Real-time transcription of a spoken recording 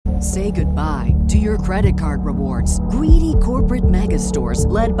Say goodbye to your credit card rewards. Greedy corporate mega stores,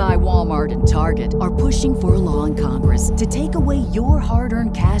 led by Walmart and Target, are pushing for a law in Congress to take away your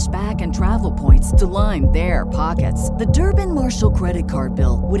hard-earned cash back and travel points to line their pockets. The Durbin-Marshall credit card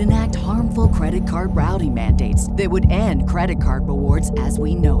bill would enact harmful credit card routing mandates that would end credit card rewards as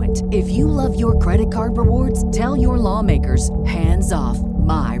we know it. If you love your credit card rewards, tell your lawmakers, hands off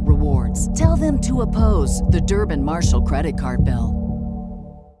my rewards. Tell them to oppose the Durbin-Marshall credit card bill.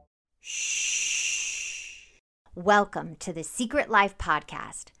 Welcome to the Secret Life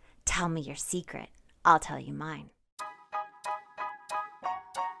Podcast. Tell me your secret. I'll tell you mine.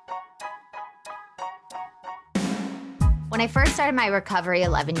 When I first started my recovery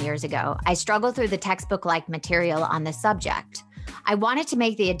 11 years ago, I struggled through the textbook-like material on this subject. I wanted to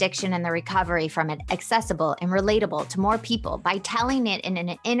make the addiction and the recovery from it accessible and relatable to more people by telling it in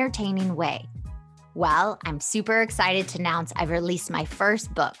an entertaining way. Well, I'm super excited to announce I've released my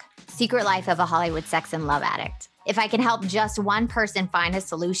first book, Secret Life of a Hollywood Sex and Love Addict. If I can help just one person find a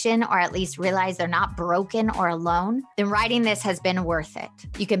solution or at least realize they're not broken or alone, then writing this has been worth it.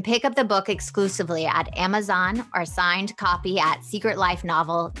 You can pick up the book exclusively at Amazon or signed copy at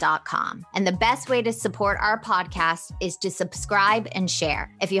secretlifenovel.com. And the best way to support our podcast is to subscribe and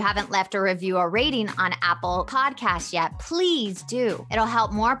share. If you haven't left a review or rating on Apple Podcasts yet, please do. It'll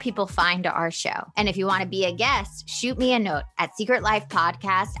help more people find our show. And if you want to be a guest, shoot me a note at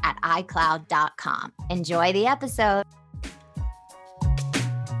secretlifepodcast@icloud.com. Enjoy the episode.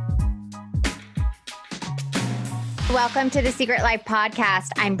 Welcome to the Secret Life Podcast.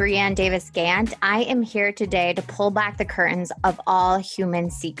 I'm Brianne Davis-Gant. I am here today to pull back the curtains of all human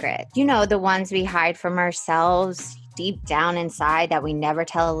secrets. You know, the ones we hide from ourselves deep down inside that we never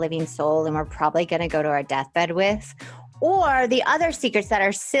tell a living soul and we're probably going to go to our deathbed with. Or the other secrets that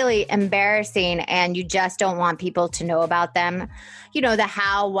are silly, embarrassing, and you just don't want people to know about them. You know, the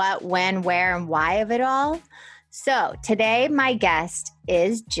how, what, when, where, and why of it all. So today, my guest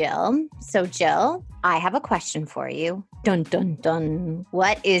is Jill. So Jill, I have a question for you. Dun, dun, dun.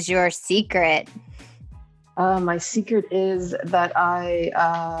 What is your secret? My secret is that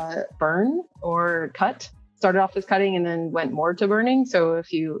I burn or cut. Started off as cutting and then went more to burning. So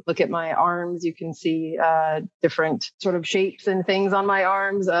if you look at my arms, you can see different sort of shapes and things on my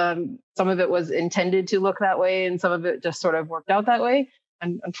arms. Some of it was intended to look that way and some of it just sort of worked out that way.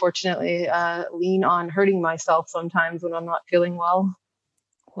 And unfortunately, lean on hurting myself sometimes when I'm not feeling well.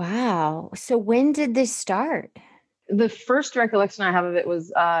 Wow. So when did this start? The first recollection I have of it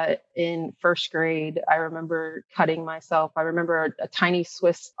was in first grade. I remember cutting myself. I remember a tiny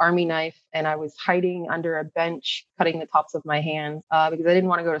Swiss Army knife, and I was hiding under a bench, cutting the tops of my hands because I didn't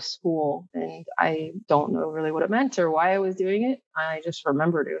want to go to school. And I don't know really what it meant or why I was doing it. I just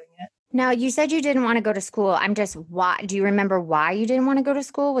remember doing it. Now, you said you didn't want to go to school. Why? Do you remember why you didn't want to go to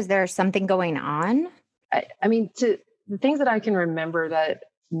school? Was there something going on? I mean, the things that I can remember that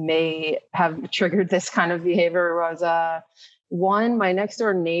may have triggered this kind of behavior was one, my next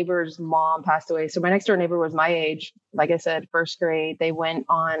door neighbor's mom passed away. So my next door neighbor was my age. Like I said, first grade, they went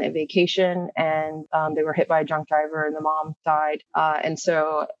on a vacation and they were hit by a drunk driver and the mom died. And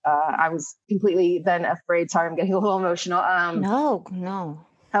so I was completely then afraid. Sorry, I'm getting a little emotional. No.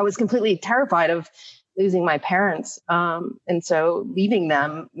 I was completely terrified of losing my parents. And so leaving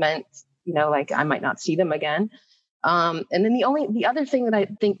them meant, like I might not see them again. And then the other thing that I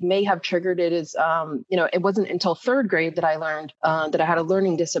think may have triggered it is, it wasn't until third grade that I learned that I had a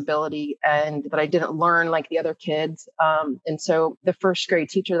learning disability and that I didn't learn like the other kids. And so the first grade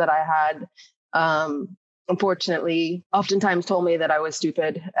teacher that I had, unfortunately, oftentimes told me that I was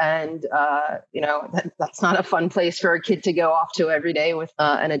stupid. And, that's not a fun place for a kid to go off to every day with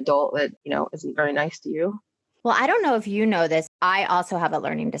an adult that, isn't very nice to you. Well, I don't know if you know this. I also have a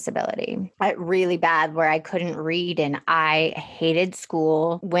learning disability, really bad, where I couldn't read and I hated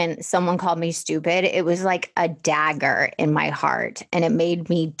school. When someone called me stupid, it was like a dagger in my heart. And it made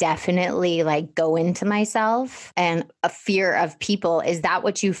me definitely like go into myself and a fear of people. Is that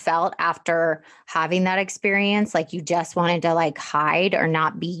what you felt after having that experience? Like you just wanted to like hide or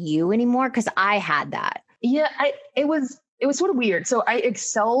not be you anymore? Because I had that. Yeah, it was sort of weird. So I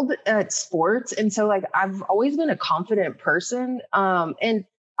excelled at sports. And so like, I've always been a confident person. And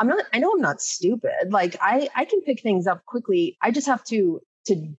I know I'm not stupid. Like I can pick things up quickly. I just have to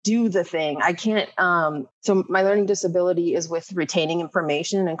do the thing. I can't, so my learning disability is with retaining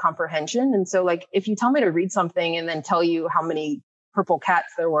information and comprehension. And so like, if you tell me to read something and then tell you how many purple cats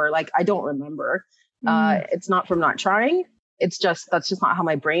there were, like, I don't remember. It's not from not trying. That's just not how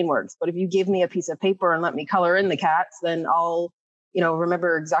my brain works. But if you give me a piece of paper and let me color in the cats, then I'll,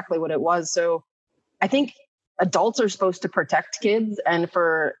 remember exactly what it was. So I think adults are supposed to protect kids. And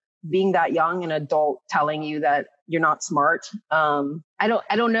for being that young, an adult telling you that you're not smart. I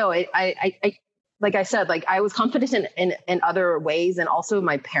don't know. I like I said, like I was confident in other ways. And also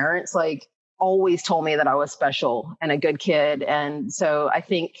my parents like always told me that I was special and a good kid. And so I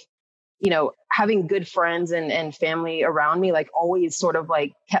think, having good friends and family around me, like always sort of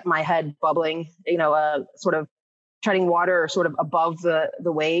like kept my head bubbling, sort of treading water sort of above the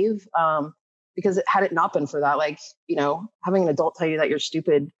wave. Because had it not been for that, like, having an adult tell you that you're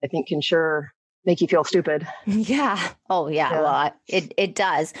stupid, I think can sure make you feel stupid. Yeah. Oh, yeah. Well, it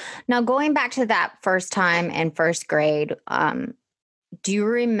does. Now, going back to that first time in first grade, do you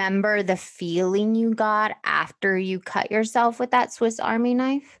remember the feeling you got after you cut yourself with that Swiss Army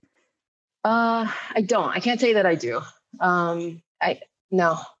knife? I don't. I can't say that I do.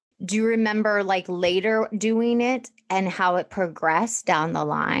 No. Do you remember like later doing it and how it progressed down the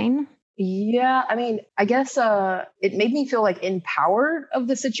line? Yeah, I mean, I guess it made me feel like empowered of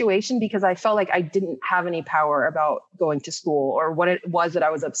the situation because I felt like I didn't have any power about going to school or what it was that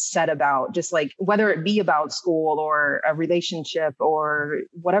I was upset about, just like whether it be about school or a relationship or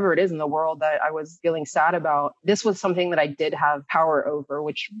whatever it is in the world that I was feeling sad about. This was something that I did have power over,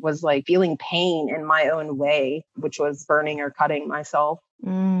 which was like feeling pain in my own way, which was burning or cutting myself.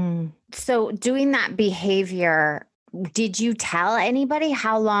 So doing that behavior, did you tell anybody?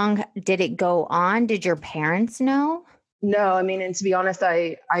 How long did it go on? Did your parents know? No, I mean, and to be honest,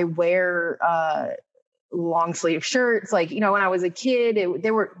 I wear long sleeve shirts. Like, when I was a kid,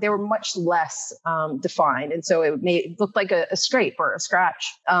 they were much less defined, and so it looked like a scrape or a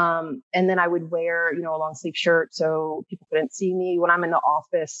scratch. And then I would wear a long sleeve shirt so people couldn't see me when I'm in the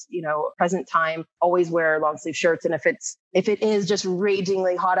office. Present time, always wear long sleeve shirts, and if it is just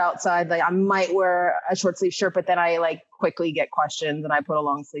ragingly hot outside, like I might wear a short sleeve shirt, but then I like quickly get questions and I put a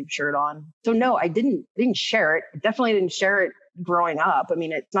long sleeve shirt on. So no, I didn't share it. I definitely didn't share it growing up. I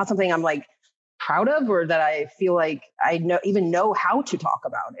mean, it's not something I'm like proud of or that I feel like I know how to talk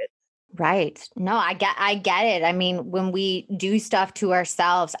about it. Right. No, I get it. I mean, when we do stuff to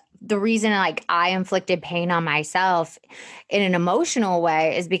ourselves, the reason like I inflicted pain on myself in an emotional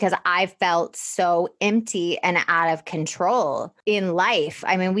way is because I felt so empty and out of control in life.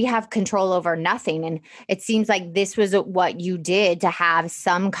 I mean, we have control over nothing. And it seems like this was what you did to have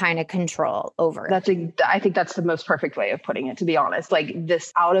some kind of control over it. I think that's the most perfect way of putting it, to be honest. Like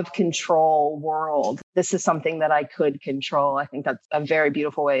this out of control world, this is something that I could control. I think that's a very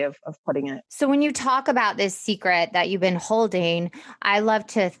beautiful way of putting it. So when you talk about this secret that you've been holding, I love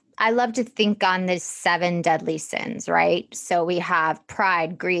to think on the 7 deadly sins, right? So we have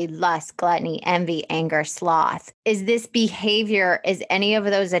pride, greed, lust, gluttony, envy, anger, sloth. Is any of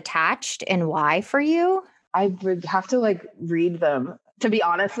those attached, and why for you? I would have to like read them, to be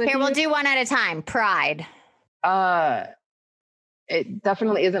honest with you. Here, we'll do one at a time. Pride. It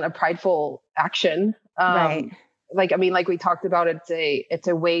definitely isn't a prideful action. Right. Like, I mean, like we talked about, it's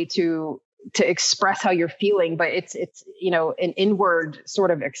a way to express how you're feeling, but it's an inward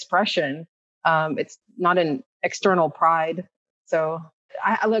sort of expression. It's not an external pride. So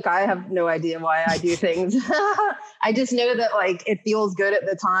I have no idea why I do things. I just know that like it feels good at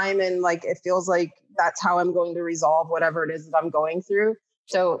the time, and like it feels like that's how I'm going to resolve whatever it is that I'm going through.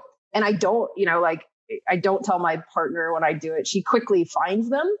 So, and I don't, I don't tell my partner when I do it. She quickly finds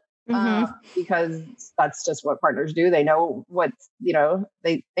them. Because that's just what partners do. They know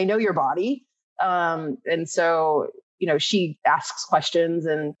they know your body. And so, she asks questions,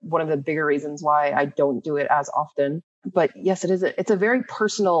 and one of the bigger reasons why I don't do it as often. But yes, it's a very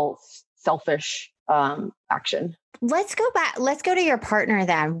personal, selfish action. Let's go back. Let's go to your partner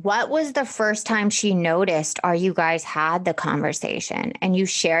then. What was the first time she noticed, or you guys had the conversation and you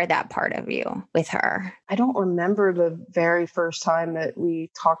shared that part of you with her? I don't remember the very first time that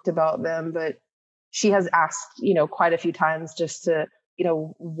we talked about them, but she has asked, quite a few times just to,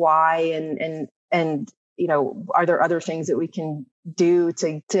 why and are there other things that we can do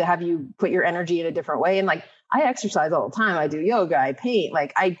to have you put your energy in a different way? And like, I exercise all the time. I do yoga, I paint,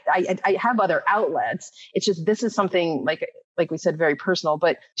 like I have other outlets. It's just, this is something like we said, very personal,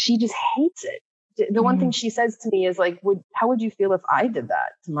 but she just hates it. The one thing she says to me is like, how would you feel if I did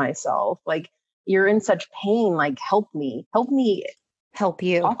that to myself? Like, you're in such pain, like, help me help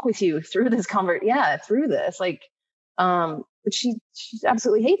you talk with you through this through this. Like, but she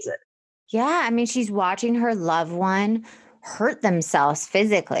absolutely hates it. Yeah. I mean, she's watching her loved one hurt themselves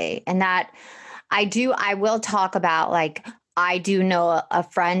physically. And that I will talk about, like, I do know a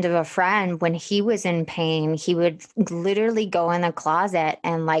friend of a friend, when he was in pain, he would literally go in the closet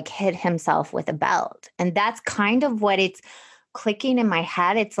and like hit himself with a belt. And that's kind of what it's clicking in my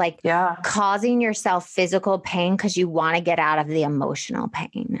head. It's like Yeah. causing yourself physical pain because you want to get out of the emotional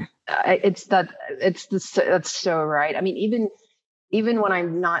pain. That's so right. I mean, even when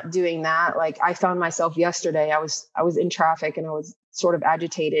I'm not doing that, like I found myself yesterday, I was in traffic and I was sort of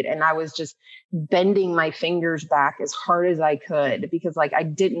agitated and I was just bending my fingers back as hard as I could because like I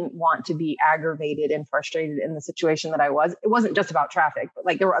didn't want to be aggravated and frustrated in the situation that I was. It wasn't just about traffic, but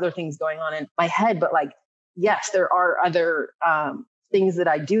like there were other things going on in my head. But like, yes, there are other things that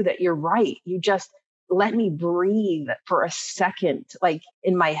I do that you're right. You just let me breathe for a second, like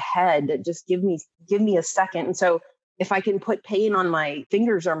in my head, just give me a second. And so if I can put pain on my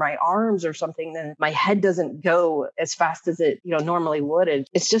fingers or my arms or something, then my head doesn't go as fast as it, normally would.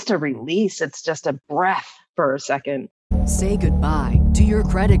 It's just a release. It's just a breath for a second. Say goodbye to your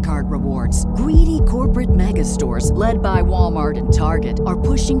credit card rewards. Greedy corporate mega stores, led by Walmart and Target, are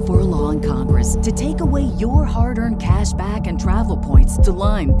pushing for a law in Congress to take away your hard-earned cash back and travel points to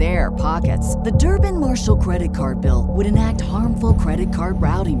line their pockets. The Durbin-Marshall credit card bill would enact harmful credit card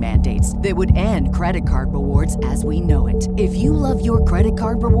routing mandates that would end credit card rewards as we know it. If you love your credit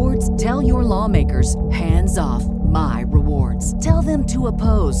card rewards, tell your lawmakers, hands off my rewards. Tell them to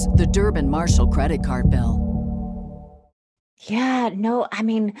oppose the Durbin-Marshall credit card bill. Yeah, no, I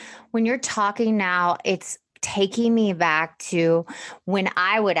mean, when you're talking now, it's taking me back to when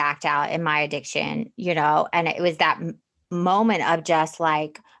I would act out in my addiction, and it was that moment of just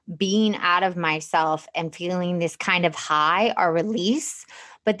like being out of myself and feeling this kind of high or release.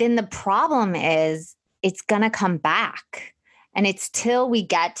 But then the problem is it's going to come back. And it's till we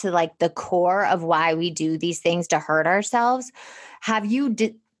get to like the core of why we do these things to hurt ourselves. Have you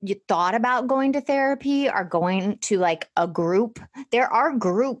thought about going to therapy or going to like a group? There are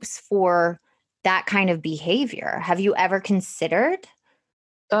groups for that kind of behavior. Have you ever considered?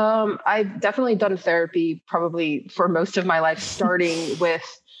 I've definitely done therapy probably for most of my life, starting with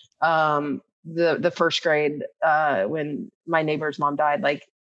the first grade when my neighbor's mom died. Like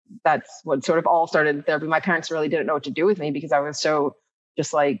that's what sort of all started therapy. My parents really didn't know what to do with me because I was so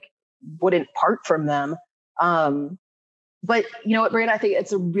just like wouldn't part from them. But you know what, Brand, I think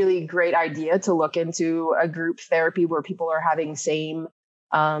it's a really great idea to look into a group therapy where people are having same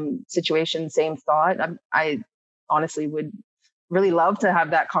situation, same thought. I honestly would really love to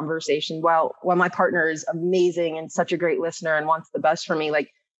have that conversation. While my partner is amazing and such a great listener and wants the best for me,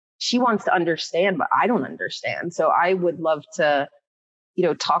 like she wants to understand, but I don't understand. So I would love to,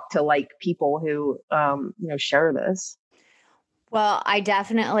 talk to like people who, share this. Well, I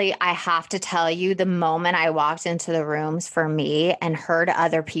have to tell you, the moment I walked into the rooms for me and heard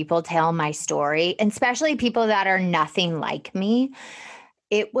other people tell my story, and especially people that are nothing like me,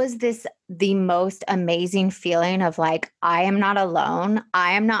 it was the most amazing feeling of like, I am not alone.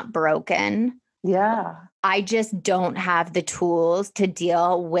 I am not broken. Yeah. I just don't have the tools to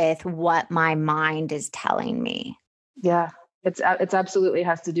deal with what my mind is telling me. Yeah. It's absolutely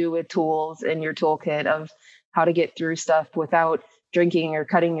has to do with tools in your toolkit of how to get through stuff without drinking or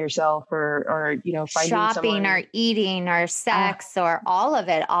cutting yourself or finding shopping someone. Or eating or sex or all of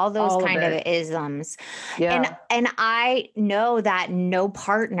it, all those kind of isms. Yeah. And I know that no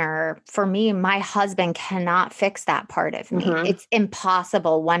partner, for me, my husband cannot fix that part of me. Mm-hmm. It's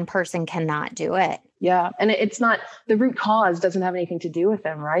impossible. One person cannot do it. Yeah. And it's not, the root cause doesn't have anything to do with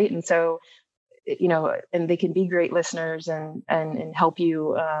them. Right. And so, and they can be great listeners and help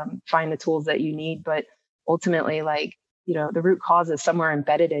you find the tools that you need. But ultimately, like, the root cause is somewhere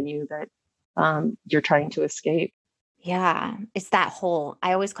embedded in you that you're trying to escape. Yeah. It's that hole.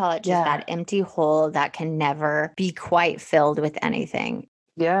 I always call it just that empty hole that can never be quite filled with anything.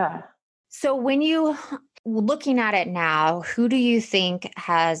 Yeah. So when you looking at it now, who do you think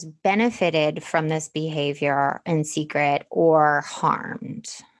has benefited from this behavior in secret or harmed?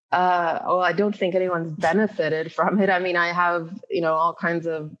 Well, I don't think anyone's benefited from it. I mean, I have, all kinds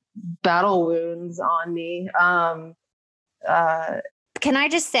of battle wounds on me. Can I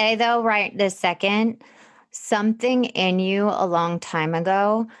just say though, right this second, something in you a long time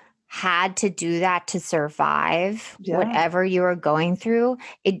ago had to do that to survive whatever you were going through.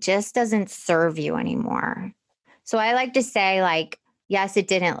 It just doesn't serve you anymore. So I like to say, like, yes, it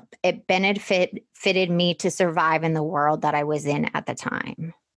benefited me to survive in the world that I was in at the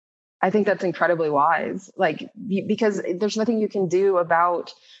time. I think that's incredibly wise, like, because there's nothing you can do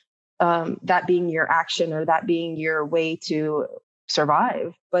about that being your action or that being your way to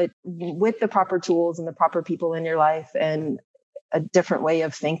survive. But with the proper tools and the proper people in your life and a different way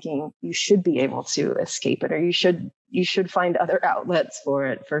of thinking, you should be able to escape it, or you should find other outlets for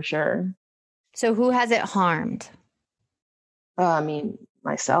it, for sure. So who has it harmed? I mean,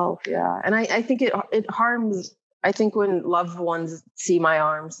 myself. Yeah. And I think it harms I think when loved ones see my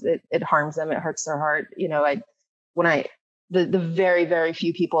arms, it harms them. It hurts their heart. The very, very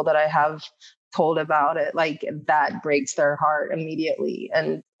few people that I have told about it, like that breaks their heart immediately.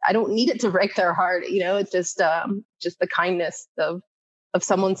 And I don't need it to break their heart. It's just the kindness of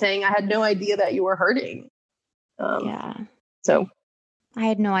someone saying, I had no idea that you were hurting. Yeah. So I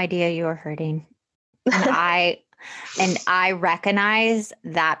had no idea you were hurting. And I recognize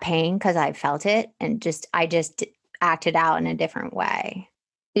that pain because I felt it, and I just acted out in a different way.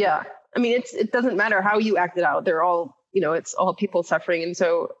 Yeah. I mean, it doesn't matter how you acted out. They're all, it's all people suffering. And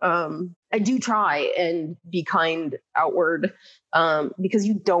so I do try and be kind outward because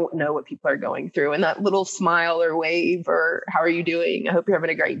you don't know what people are going through. And that little smile or wave or how are you doing? I hope you're having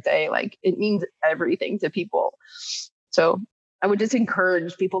a great day. Like, it means everything to people. So I would just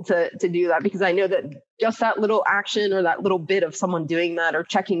encourage people to do that, because I know that just that little action or that little bit of someone doing that or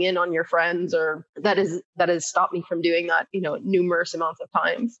checking in on your friends, or that has stopped me from doing that, numerous amounts of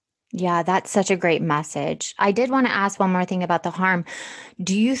times. Yeah, that's such a great message. I did want to ask one more thing about the harm.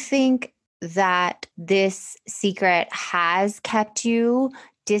 Do you think that this secret has kept you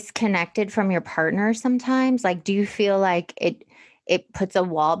disconnected from your partner sometimes? Like, do you feel like it puts a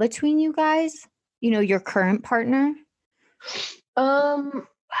wall between you guys, your current partner? I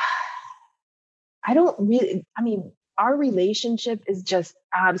don't really, our relationship is just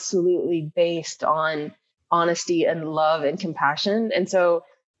absolutely based on honesty and love and compassion. And so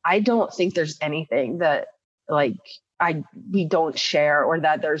I don't think there's anything that we don't share, or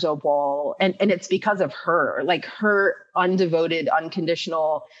that there's a wall. And it's because of her, like her undevoted,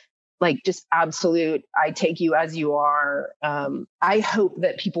 unconditional, like just absolute, I take you as you are. I hope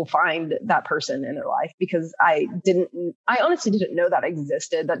that people find that person in their life, because I honestly didn't know that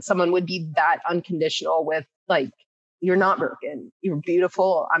existed, that someone would be that unconditional with, like, you're not broken, you're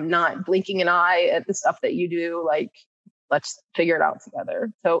beautiful. I'm not blinking an eye at the stuff that you do. Like, let's figure it out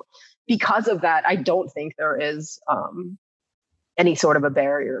together. So because of that, I don't think there is any sort of a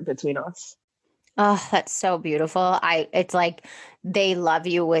barrier between us. Oh, that's so beautiful. It's like they love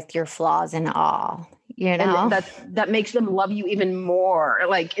you with your flaws and all, And that makes them love you even more.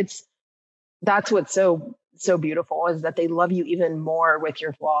 Like, that's what's so beautiful, is that they love you even more with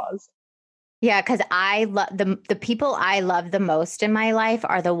your flaws. Yeah, because I love the people I love the most in my life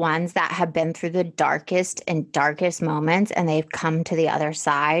are the ones that have been through the darkest and darkest moments, and they've come to the other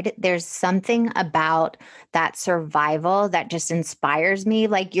side. There's something about that survival that just inspires me.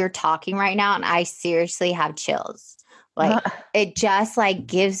 Like, you're talking right now, and I seriously have chills. Like, it just like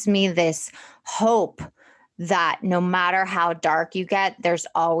gives me this hope that no matter how dark you get, there's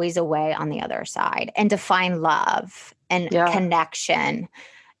always a way on the other side, and to find love and connection.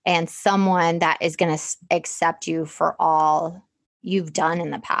 And someone that is going to accept you for all you've done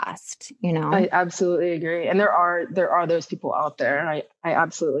in the past, I absolutely agree. And there are those people out there. And I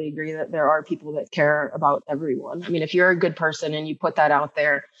absolutely agree that there are people that care about everyone. I mean, if you're a good person and you put that out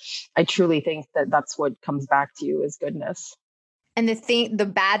there, I truly think that that's what comes back to you is goodness. And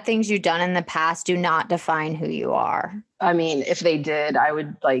the bad things you've done in the past do not define who you are. I mean, if they did, I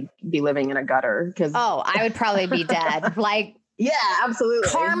would be living in a gutter, I would probably be dead. Like, yeah, absolutely.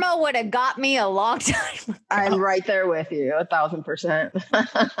 Karma would have got me a long time ago. I'm right there with you,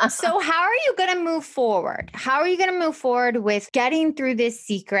 1,000%. So how are you going to move forward? How are you going to move forward with getting through this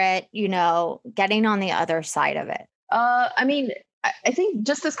secret, getting on the other side of it? I think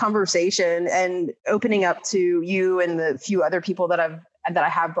just this conversation and opening up to you and the few other people that I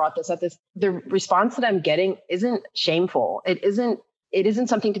have brought this up, the response that I'm getting isn't shameful. It isn't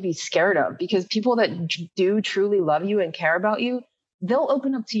something to be scared of, because people that do truly love you and care about you, they'll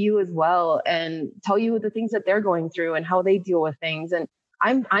open up to you as well and tell you the things that they're going through and how they deal with things. And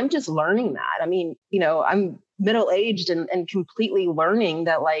I'm just learning that. I mean, I'm middle-aged and completely learning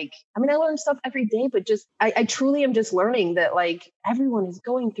that, I learn stuff every day, but I truly am just learning that everyone is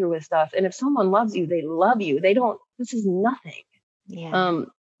going through with stuff. And if someone loves you, they love you. This is nothing. Yeah.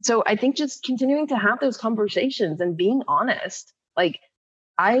 So I think just continuing to have those conversations and being honest.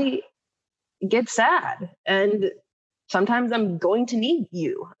 I get sad, and sometimes I'm going to need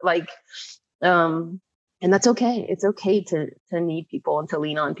you. And that's okay. It's okay to need people and to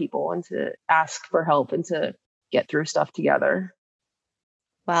lean on people and to ask for help and to get through stuff together.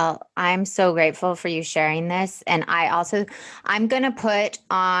 Well, I'm so grateful for you sharing this. And I'm going to put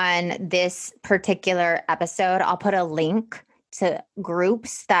on this particular episode, I'll put a link to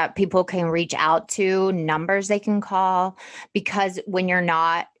groups that people can reach out to, numbers they can call, because when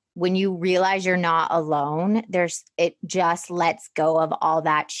you realize you're not alone, it just lets go of all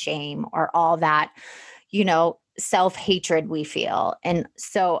that shame or all that, self-hatred we feel. And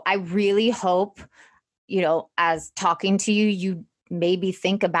so I really hope as talking to you, you maybe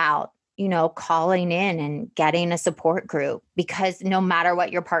think about, calling in and getting a support group, because no matter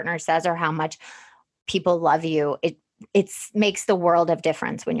what your partner says or how much people love you, it makes the world of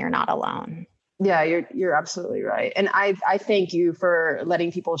difference when you're not alone. Yeah, you're absolutely right. And I thank you for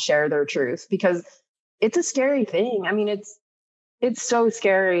letting people share their truth, because it's a scary thing. I mean, it's so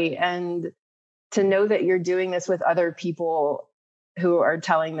scary. And to know that you're doing this with other people who are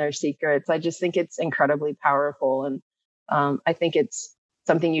telling their secrets, I just think it's incredibly powerful. And I think it's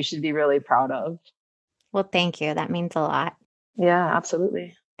something you should be really proud of. Well, thank you. That means a lot. Yeah,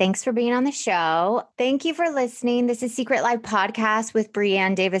 absolutely. Thanks for being on the show. Thank you for listening. This is Secret Life Podcast with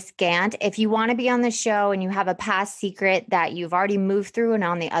Brianne Davis Gant. If you want to be on the show and you have a past secret that you've already moved through and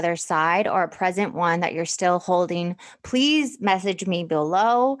on the other side, or a present one that you're still holding, please message me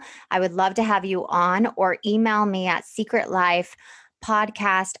below. I would love to have you on, or email me at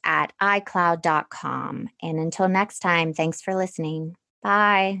secretlifepodcast@icloud.com. And until next time, thanks for listening.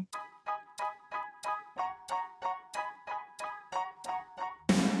 Bye.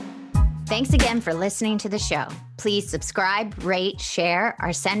 Thanks again for listening to the show. Please subscribe, rate, share,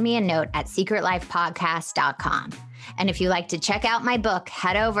 or send me a note at secretlifepodcast.com. And if you like to check out my book,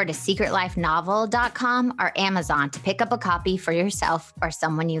 head over to secretlifenovel.com or Amazon to pick up a copy for yourself or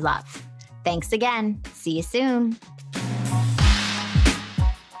someone you love. Thanks again. See you soon.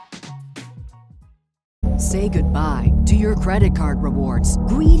 Say goodbye to your credit card rewards.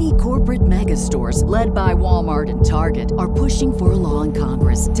 Greedy corporate mega stores, led by Walmart and Target, are pushing for a law in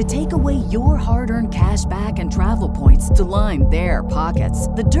Congress to take away your hard-earned cash back and travel points to line their pockets.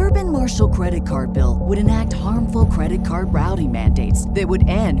 The Durbin-Marshall credit card bill would enact harmful credit card routing mandates that would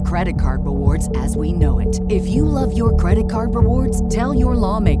end credit card rewards as we know it. If you love your credit card rewards, tell your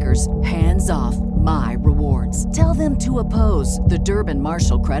lawmakers, hands off my rewards. Tell them to oppose the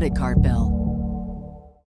Durbin-Marshall credit card bill.